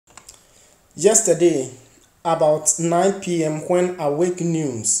Yesterday, about 9 p.m. when Awake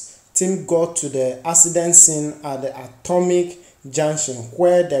News team got to the accident scene at the Atomic Junction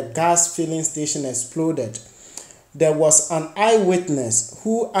where the gas filling station exploded, there was an eyewitness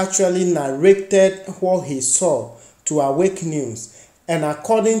who actually narrated what he saw to Awake News. And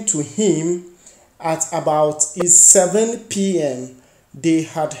according to him, at about 7 p.m., they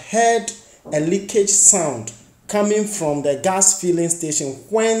had heard a leakage sound coming from the gas filling station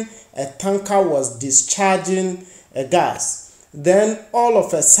when a tanker was discharging a gas. Then all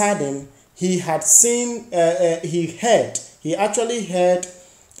of a sudden he had seen, he actually heard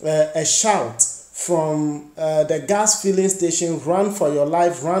a shout from the gas filling station, "Run for your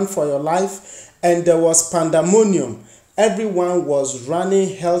life, run for your life." And there was pandemonium. Everyone was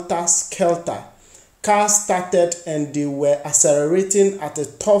running helter-skelter. Cars started and they were accelerating at a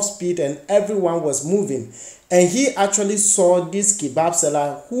top speed and everyone was moving. And he actually saw this kebab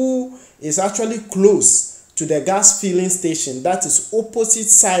seller who is actually close to the gas filling station. That is opposite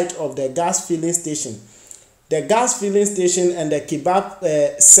side of the gas filling station. The gas filling station and the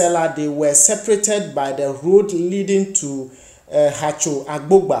kebab seller, they were separated by the road leading to Hacho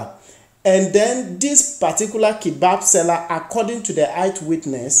Agbogba. And then this particular kebab seller, according to the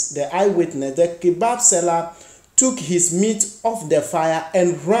eyewitness, the kebab seller took his meat off the fire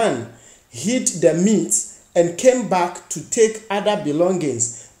and ran, hid the meat, and came back to take other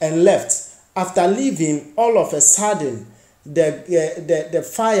belongings and left. After leaving, all of a sudden, the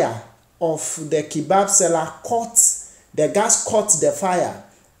fire of the kebab seller caught, the gas caught the fire,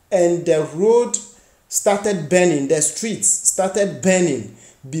 and the road started burning, the streets started burning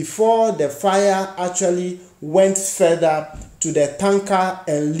before the fire actually went further to the tanker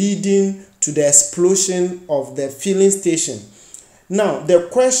and leading to the explosion of the filling station. Now, the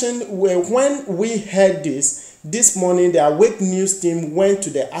question, when we heard this morning, the Awake News team went to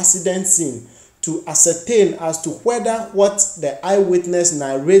the accident scene to ascertain as to whether what the eyewitness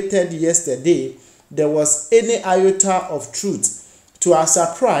narrated yesterday, there was any iota of truth. To our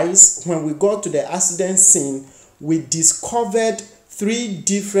surprise, when we got to the accident scene, we discovered 3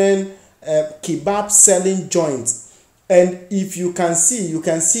 different kebab selling joints. And if you can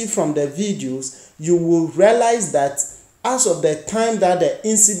see from the videos, you will realize that as of the time that the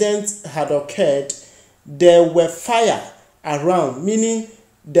incident had occurred, there were fire around, meaning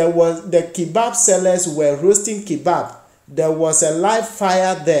the kebab sellers were roasting kebab. There was a live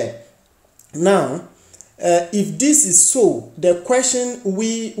fire there. Now, if this is so, the question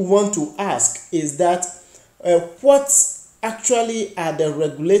we want to ask is that what actually are the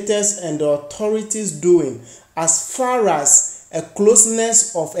regulators and the authorities doing as far as a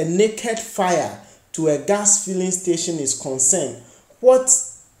closeness of a naked fire to a gas filling station is concerned? What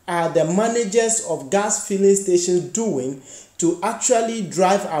are the managers of gas filling stations doing to actually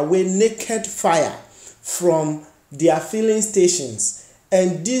drive away naked fire from their filling stations?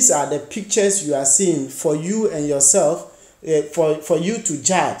 And these are the pictures you are seeing for you and yourself, for you to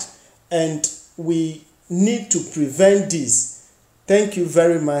judge. And we need to prevent this. Thank you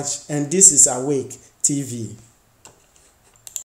very much, and this is Awake TV.